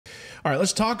All right,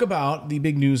 let's talk about the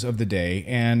big news of the day.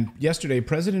 And yesterday,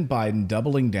 President Biden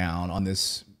doubling down on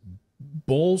this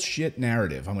bullshit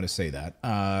narrative, I'm going to say that,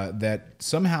 that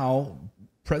somehow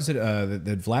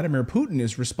that Vladimir Putin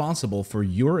is responsible for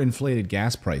your inflated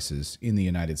gas prices in the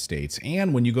United States.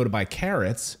 And when you go to buy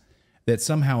carrots, that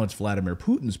somehow it's Vladimir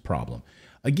Putin's problem.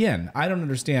 Again, I don't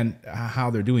understand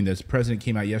how they're doing this. The president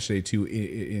came out yesterday to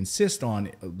insist on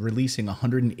releasing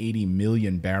 180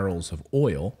 million barrels of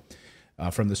oil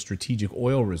from the strategic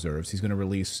oil reserves. He's going to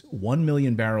release 1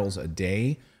 million barrels a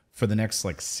day for the next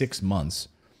 6 months.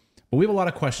 But we have a lot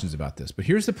of questions about this. But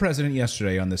here's the president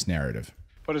yesterday on this narrative.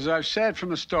 But as I've said from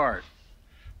the start,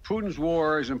 Putin's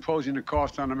war is imposing a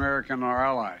cost on America and our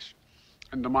allies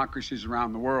and democracies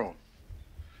around the world.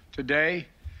 Today,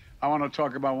 I want to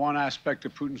talk about one aspect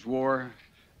of Putin's war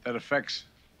that affects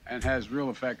and has real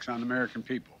effects on the American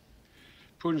people.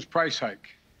 Putin's price hike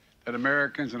that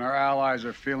Americans and our allies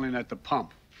are feeling at the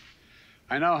pump.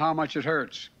 I know how much it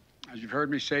hurts. As you've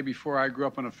heard me say before, I grew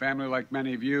up in a family like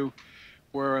many of you,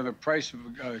 where the price of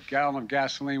a gallon of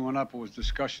gasoline went up, it was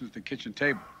discussion at the kitchen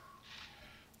table.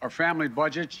 Our family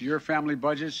budgets, your family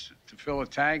budgets, to fill a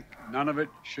tank, none of it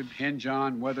should hinge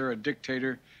on whether a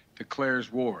dictator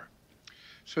declares war.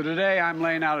 So today I'm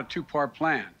laying out a two-part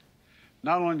plan,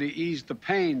 not only to ease the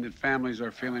pain that families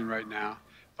are feeling right now,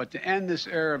 but to end this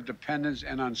era of dependence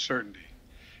and uncertainty,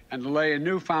 and to lay a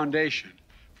new foundation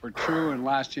for true and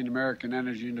lasting American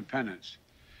energy independence.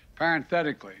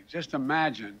 Parenthetically, just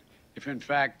imagine if, in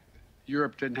fact,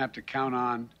 Europe didn't have to count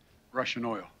on Russian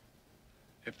oil,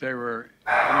 if they were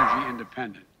energy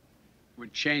independent. It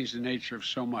would change the nature of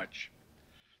so much.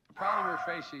 The problem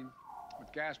we're facing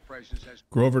with gas prices has...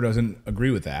 Grover doesn't agree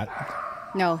with that.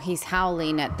 No, he's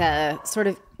howling at the sort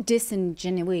of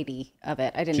disingenuity of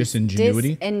it. I didn't.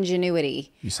 Disingenuity?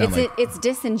 Disingenuity. It's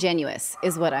disingenuous,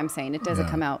 is what I'm saying. It doesn't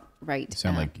come out right.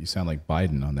 You sound like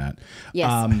Biden on that.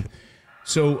 Yes.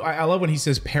 So I love when he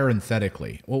says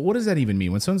parenthetically. Well, what does that even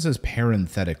mean? When someone says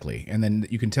parenthetically, and then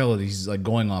you can tell that he's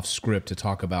going off script to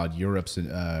talk about Europe's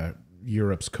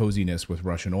coziness with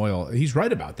Russian oil. He's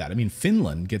right about that. I mean,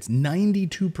 Finland gets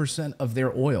 92% of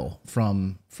their oil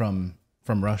from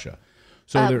Russia.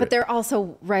 So but they're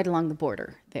also right along the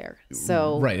border there.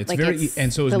 So right, it's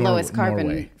and so is the lowest carbon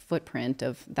Norway. Footprint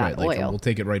of that right, oil. We'll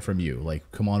take it right from you.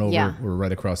 Come on over. Yeah. We're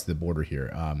right across the border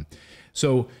here.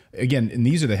 So again, and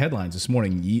these are the headlines this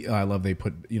morning. I love they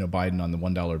put Biden on the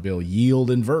 $1 bill.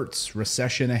 Yield inverts,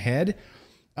 recession ahead,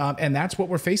 and that's what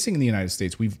we're facing in the United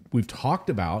States. We've talked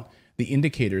about the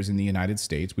indicators in the United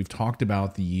States. We've talked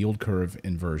about the yield curve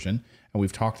inversion, and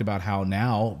we've talked about how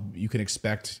now you can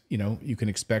expect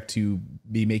to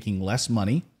be making less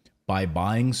money by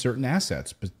buying certain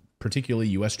assets, particularly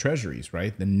U.S. Treasuries,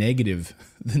 right? The negative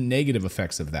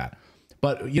effects of that.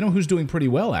 But who's doing pretty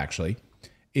well actually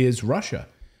is Russia.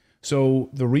 So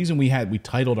the reason we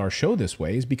titled our show this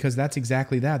way is because that's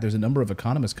exactly that. There's a number of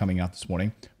economists coming out this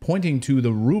morning pointing to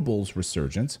the ruble's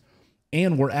resurgence.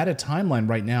 And we're at a timeline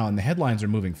right now, and the headlines are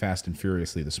moving fast and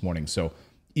furiously this morning. So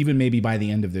even maybe by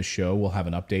the end of this show, we'll have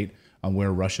an update on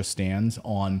where Russia stands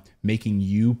on making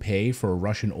you pay for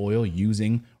Russian oil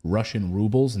using Russian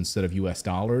rubles instead of U.S.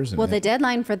 dollars. Well, the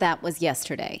deadline for that was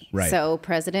yesterday. Right. So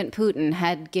President Putin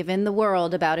had given the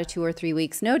world about a 2 or 3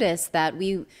 weeks notice that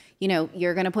you're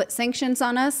going to put sanctions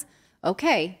on us.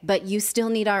 Okay, but you still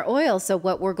need our oil. So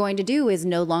what we're going to do is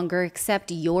no longer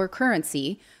accept your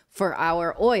currency for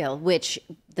our oil, which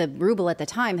the ruble at the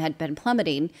time had been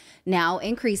plummeting, now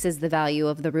increases the value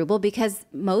of the ruble because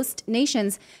most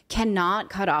nations cannot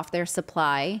cut off their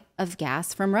supply of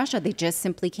gas from Russia. They just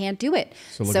simply can't do it.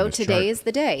 So today is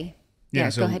the day. Yeah,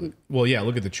 go ahead. Well, yeah,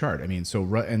 look at the chart. I mean,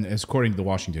 and as according to the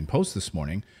Washington Post this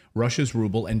morning, Russia's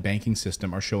ruble and banking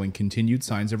system are showing continued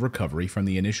signs of recovery from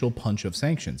the initial punch of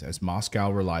sanctions as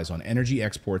Moscow relies on energy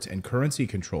exports and currency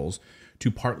controls to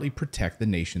partly protect the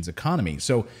nation's economy.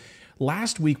 So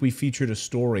last week we featured a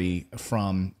story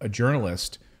from a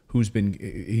journalist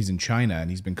he's in China and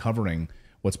he's been covering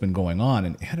what's been going on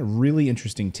and had a really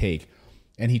interesting take.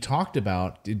 And he talked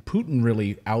about, did Putin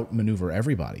really outmaneuver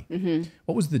everybody? Mm-hmm.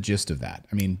 What was the gist of that?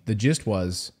 I mean, the gist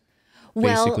was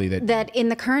basically that in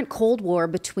the current Cold War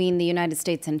between the United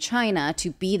States and China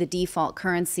to be the default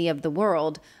currency of the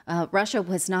world, Russia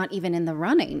was not even in the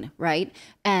running, right?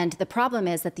 And the problem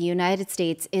is that the United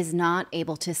States is not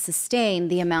able to sustain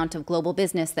the amount of global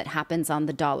business that happens on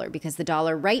the dollar, because the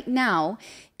dollar right now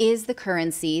is the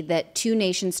currency that two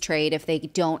nations trade if they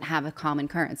don't have a common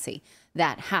currency.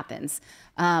 that happens.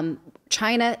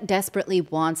 China desperately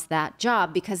wants that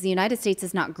job because the United States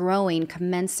is not growing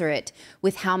commensurate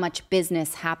with how much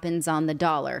business happens on the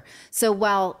dollar. So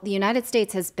while the United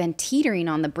States has been teetering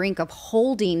on the brink of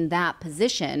holding that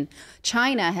position,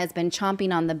 China has been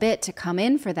chomping on the bit to come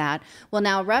in for that. Well,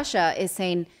 now Russia is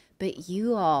saying, but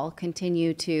you all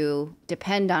continue to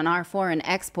depend on our foreign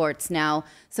exports now,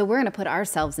 so we're going to put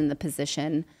ourselves in the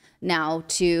position now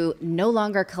to no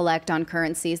longer collect on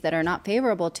currencies that are not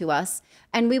favorable to us.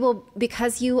 And we will,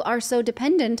 because you are so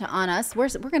dependent on us, we're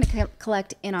going to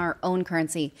collect in our own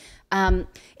currency.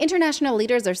 International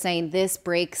leaders are saying this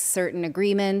breaks certain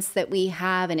agreements that we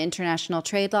have in international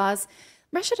trade laws.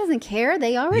 Russia doesn't care.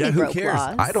 They already broke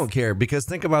laws. I don't care, because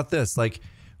think about this. Like,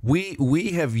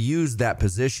 we have used that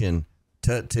position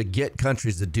to get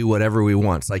countries to do whatever we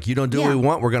want. It's like, you don't do what we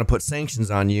want, we're going to put sanctions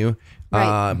on you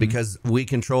because we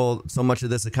control so much of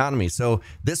this economy. So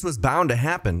this was bound to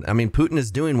happen. I mean, Putin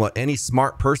is doing what any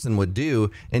smart person would do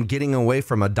and getting away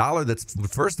from a dollar that's,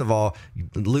 first of all,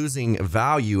 losing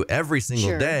value every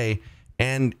single day.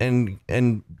 And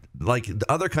like, the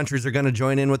other countries are going to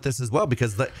join in with this as well,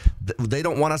 because they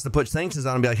don't want us to put sanctions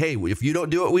on and be like, hey, if you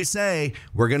don't do what we say,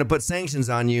 we're going to put sanctions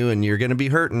on you and you're going to be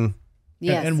hurting.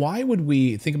 Yes. And why would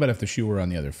we think about if the shoe were on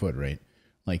the other foot, right?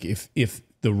 Like, if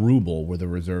the ruble were the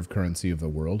reserve currency of the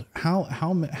world,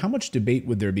 how much debate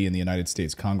would there be in the United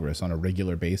States Congress on a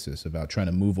regular basis about trying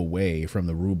to move away from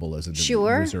the ruble as a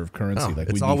reserve currency? Like,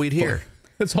 it's all we'd hear.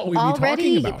 That's all we'd be talking about.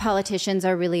 Already, politicians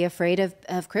are really afraid of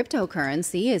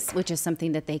cryptocurrency, which is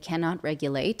something that they cannot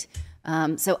regulate.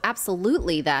 So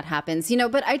absolutely that happens,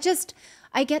 but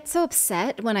I get so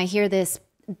upset when I hear this.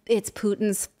 It's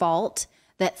Putin's fault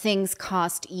that things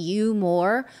cost you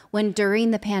more, when during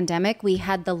the pandemic we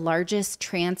had the largest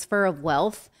transfer of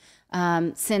wealth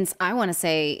since, I want to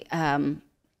say,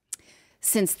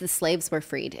 since the slaves were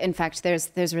freed. In fact,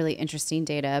 there's really interesting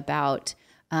data about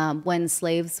when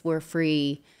slaves were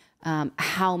free,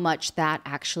 how much that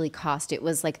actually cost. It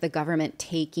was like the government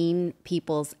taking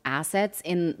people's assets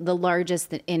in the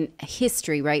largest in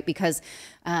history, right? Because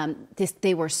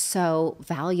they were so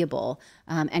valuable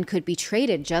and could be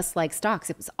traded just like stocks.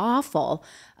 It was awful.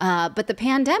 But the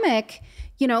pandemic,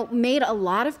 made a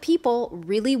lot of people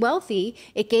really wealthy.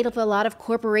 It gave a lot of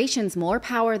corporations more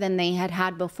power than they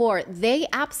had before. They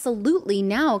absolutely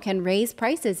now can raise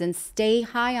prices and stay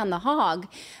high on the hog.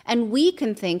 And we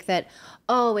can think that,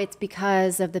 oh, it's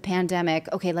because of the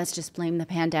pandemic. Okay, let's just blame the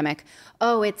pandemic.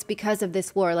 Oh, it's because of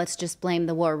this war. Let's just blame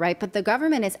the war, right? But the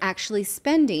government is actually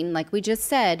spending, like we just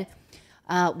said,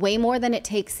 way more than it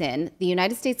takes in. The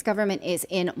United States government is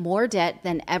in more debt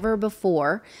than ever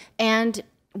before. And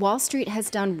Wall Street has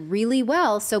done really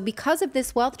well. So because of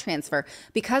this wealth transfer,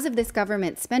 because of this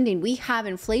government spending, we have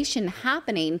inflation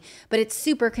happening, but it's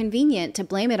super convenient to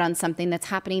blame it on something that's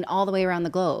happening all the way around the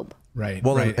globe. Right.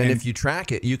 Well, right. And if you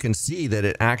track it, you can see that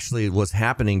it actually was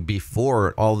happening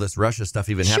before all this Russia stuff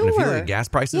even happened. If you look at gas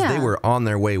prices, they were on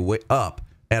their way up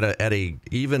at a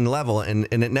even level, and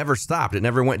it never stopped. It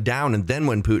never went down. And then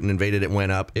when Putin invaded, it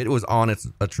went up. It was on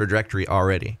a trajectory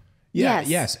already.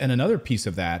 Yes. And another piece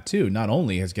of that, too, not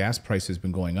only has gas prices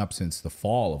been going up since the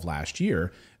fall of last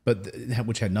year, but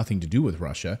which had nothing to do with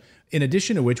Russia, in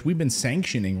addition to which we've been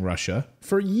sanctioning Russia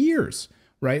for years,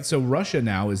 right? So Russia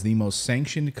now is the most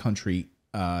sanctioned country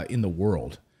in the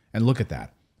world. And look at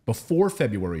that. Before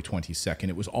February 22nd,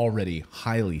 it was already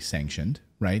highly sanctioned,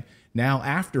 right? Now,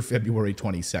 after February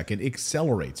 22nd, it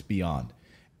accelerates beyond.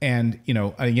 And,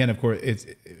 again, of course, it's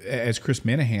as Chris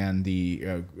Minahan,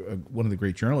 one of the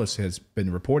great journalists, has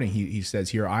been reporting, he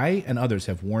says here, I and others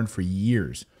have warned for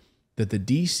years that the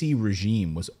D.C.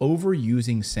 regime was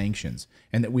overusing sanctions,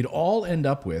 and that we'd all end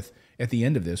up with, at the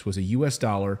end of this, was a U.S.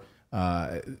 dollar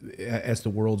as the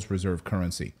world's reserve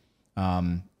currency,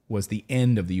 was the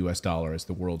end of the U.S. dollar as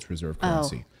the world's reserve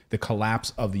currency. The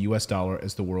collapse of the U.S. dollar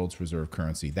as the world's reserve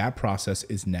currency. That process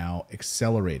is now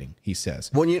accelerating, he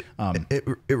says. Well, it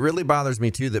really bothers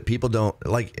me, too, that people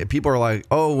are like,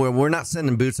 oh, we're not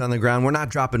sending boots on the ground. We're not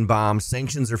dropping bombs.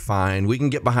 Sanctions are fine. We can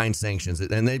get behind sanctions.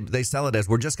 And they sell it as,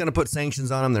 we're just going to put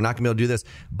sanctions on them. They're not going to be able to do this.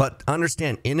 But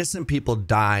understand, innocent people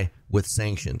die with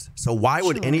sanctions. So why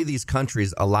would any of these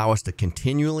countries allow us to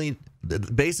continually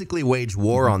basically wage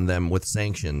war on them with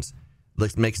sanctions?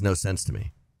 It makes no sense to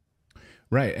me.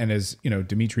 Right. And as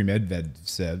Dmitry Medvedev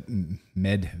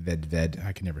Medvedev.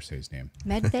 I can never say his name.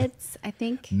 Medvedev, I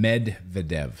think.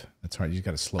 Medvedev. That's hard. You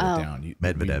got to slow it down.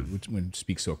 Medvedev. When you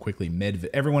speak so quickly,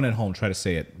 everyone at home, try to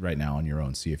say it right now on your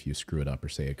own. See if you screw it up or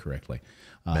say it correctly.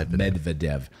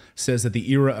 Medvedev says that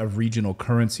the era of regional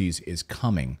currencies is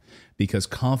coming because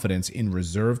confidence in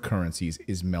reserve currencies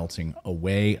is melting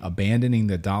away. Abandoning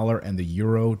the dollar and the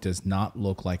euro does not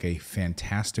look like a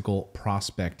fantastical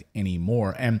prospect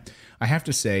anymore. And I have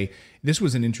to say, this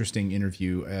was an interesting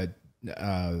interview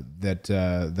that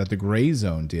the Gray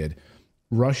Zone did.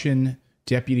 Russian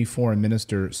Deputy Foreign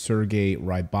Minister Sergei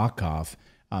Rybakov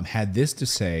had this to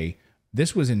say.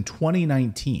 This was in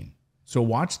 2019. So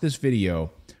watch this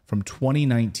video from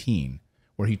 2019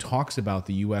 where he talks about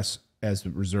the U.S. as the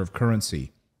reserve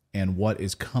currency and what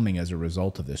is coming as a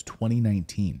result of this.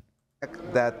 2019.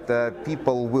 That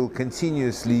people will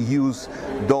continuously use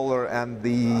dollar and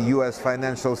the U.S.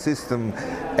 financial system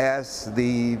as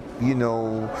the,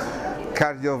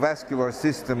 cardiovascular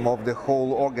system of the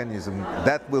whole organism.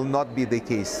 That will not be the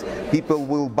case. People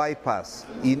will bypass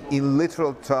in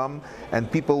literal term,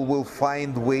 and people will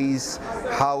find ways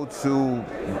how to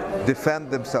defend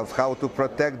themselves, how to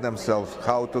protect themselves,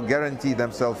 how to guarantee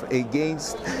themselves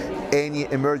against any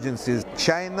emergencies.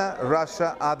 China,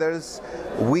 Russia, others,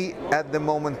 we at the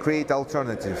moment create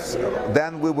alternatives.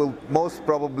 Then we will most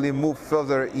probably move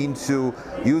further into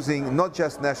using not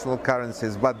just national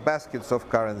currencies, but baskets of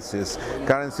currencies,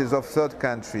 currencies of third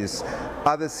countries,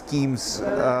 other schemes,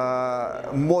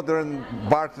 modern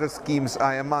barter schemes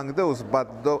are among those,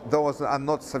 but those are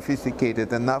not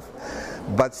sophisticated enough.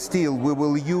 But still, we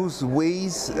will use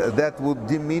ways that would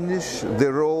diminish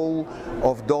the role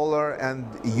of dollar and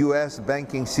U.S.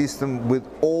 banking system with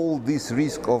all this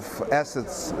risk of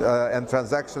assets and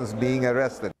transactions being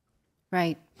arrested.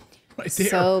 Right. Right there.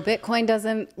 So Bitcoin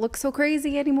doesn't look so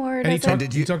crazy anymore. And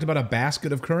he talked about a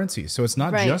basket of currencies. So it's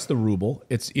not just the ruble.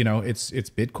 It's it's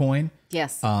Bitcoin.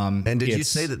 Yes. And did you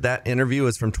say that interview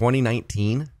is from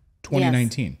 2019?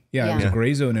 2019. Yeah, it was a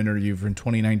Gray Zone interview from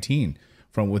 2019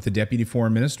 with the Deputy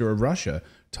Foreign Minister of Russia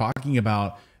talking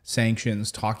about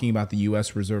sanctions, talking about the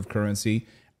U.S. reserve currency,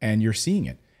 and you're seeing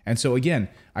it. And so again,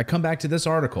 I come back to this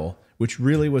article, which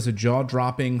really was a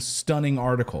jaw-dropping, stunning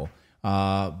article.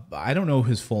 I don't know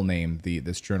his full name,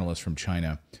 this journalist from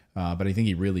China, but I think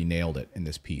he really nailed it in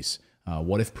this piece.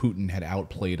 What if Putin had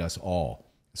outplayed us all?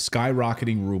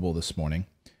 Skyrocketing ruble this morning.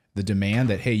 The demand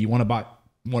that, hey, you want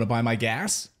to buy my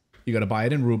gas? You got to buy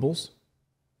it in rubles.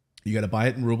 You got to buy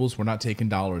it in rubles. We're not taking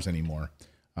dollars anymore.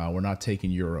 We're not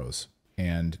taking euros.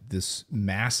 And this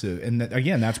massive, and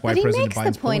again, that's why President Biden's he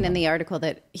makes the point in the article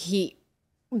that he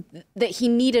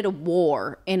needed a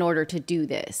war in order to do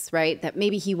this, right? That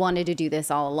maybe he wanted to do this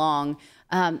all along.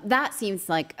 That seems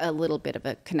like a little bit of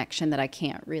a connection that I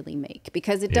can't really make,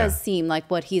 because it does seem like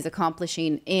what he's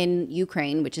accomplishing in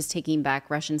Ukraine, which is taking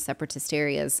back Russian separatist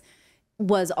areas,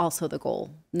 was also the goal,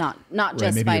 not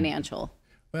just financial.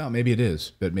 Well, maybe it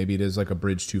is, but maybe it is like a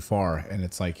bridge too far. And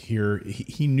it's like here,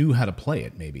 he knew how to play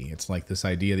it, maybe. It's like this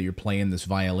idea that you're playing this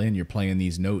violin, you're playing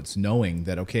these notes, knowing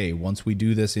that, okay, once we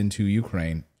do this into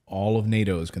Ukraine, all of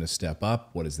NATO is going to step up.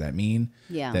 What does that mean?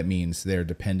 Yeah. That means their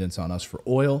dependence on us for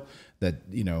oil, that,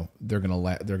 they're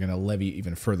going to levy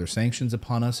even further sanctions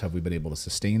upon us. Have we been able to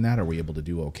sustain that? Are we able to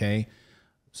do okay?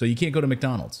 So you can't go to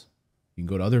McDonald's. You can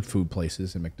go to other food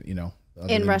places and,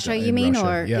 in Russia, you mean?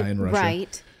 Or yeah, in Russia.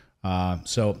 Right.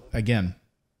 So again,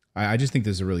 I just think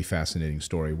this is a really fascinating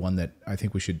story, one that I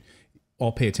think we should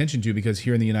all pay attention to, because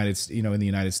here in the United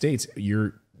States,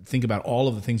 think about all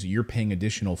of the things that you're paying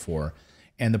additional for.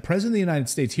 And the president of the United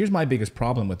States, here's my biggest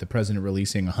problem with the president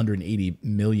releasing 180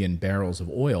 million barrels of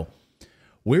oil.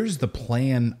 Where's the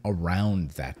plan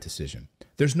around that decision?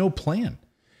 There's no plan.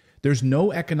 There's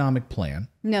no economic plan.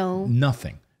 No.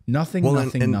 Nothing.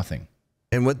 Nothing.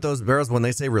 And with those barrels, when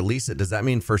they say release it, does that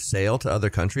mean for sale to other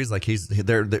countries? Like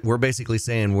we're basically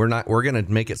saying we're going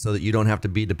to make it so that you don't have to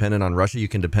be dependent on Russia. You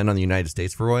can depend on the United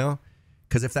States for oil.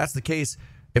 Because if that's the case,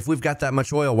 if we've got that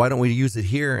much oil, why don't we use it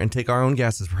here and take our own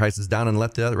gas prices down and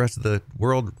let the rest of the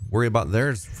world worry about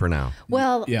theirs for now?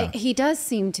 Well, he does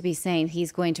seem to be saying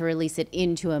he's going to release it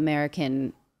into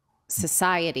American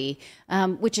society,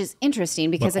 which is interesting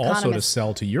because economists also to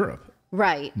sell to Europe.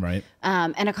 Right.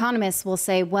 And economists will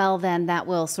say, well, then that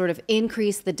will sort of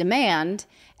increase the demand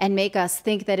and make us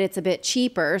think that it's a bit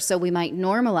cheaper. So we might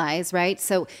normalize, right?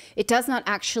 So it does not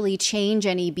actually change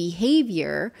any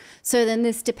behavior. So then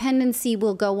this dependency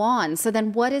will go on. So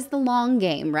then what is the long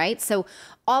game, right? So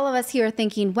all of us here are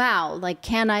thinking, wow, like,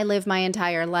 can I live my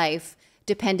entire life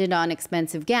dependent on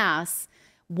expensive gas?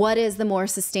 what is the more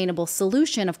sustainable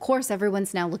solution? Of course,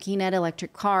 everyone's now looking at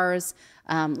electric cars,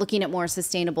 looking at more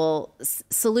sustainable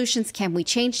solutions. Can we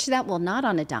change to that? Well, not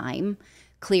on a dime,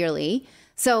 clearly.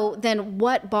 So then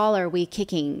what ball are we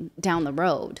kicking down the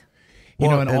road?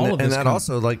 Well, and that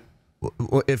also, like,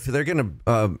 if they're going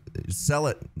to sell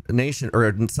it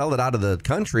sell it out of the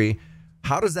country,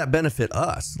 how does that benefit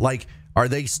us? Like, are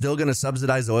they still going to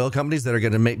subsidize oil companies that are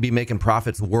going to be making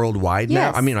profits worldwide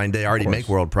now? I mean, they already make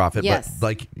world profit, but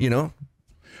like,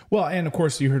 Well, and of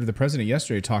course, you heard the president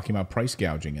yesterday talking about price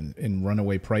gouging and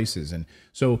runaway prices. And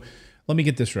so let me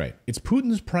get this right. It's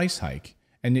Putin's price hike.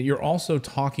 And you're also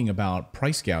talking about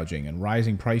price gouging and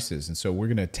rising prices, and so we're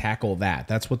going to tackle that.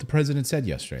 That's what the president said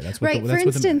yesterday. That's what right. For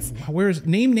instance,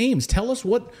 name names. Tell us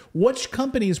which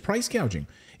company is price gouging.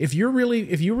 If you're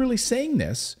really saying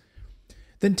this,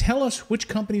 then tell us which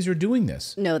companies are doing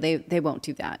this. No, they won't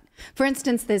do that. For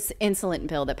instance, this insulin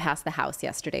bill that passed the House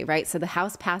yesterday, right? So the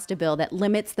House passed a bill that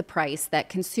limits the price that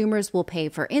consumers will pay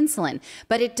for insulin,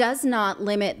 but it does not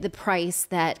limit the price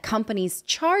that companies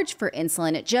charge for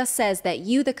insulin. It just says that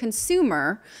you, the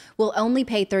consumer, will only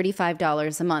pay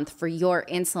 $35 a month for your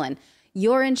insulin.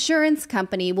 Your insurance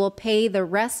company will pay the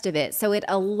rest of it. So it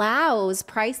allows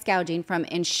price gouging from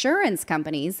insurance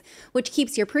companies, which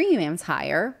keeps your premiums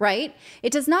higher, right?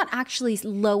 It does not actually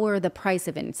lower the price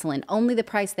of insulin, only the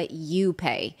price that you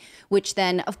pay, which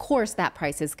then, of course, that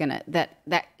price is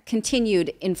that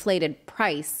continued inflated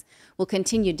price will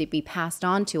continue to be passed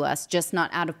on to us, just not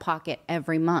out of pocket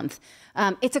every month.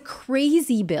 It's a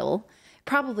crazy bill.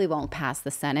 Probably won't pass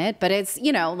the Senate, but it's,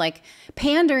 like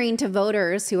pandering to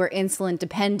voters who are insulin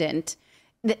dependent.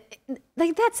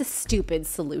 Like, that's a stupid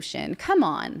solution. Come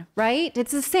on, right?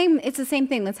 It's the same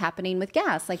thing that's happening with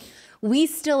gas. Like, we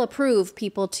still approve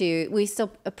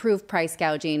price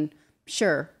gouging.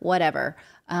 Sure, whatever.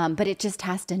 But it just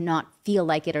has to not feel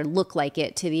like it or look like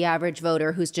it to the average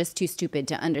voter who's just too stupid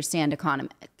to understand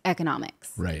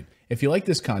economics. Right. If you like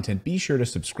this content, be sure to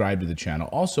subscribe to the channel.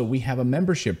 Also, we have a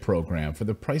membership program. For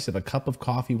the price of a cup of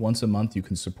coffee once a month, you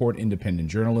can support independent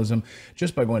journalism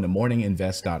just by going to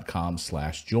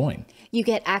morninginvest.com/join. You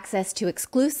get access to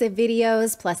exclusive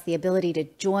videos, plus the ability to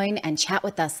join and chat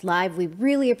with us live. We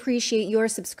really appreciate your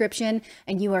subscription,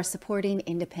 and you are supporting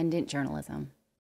independent journalism.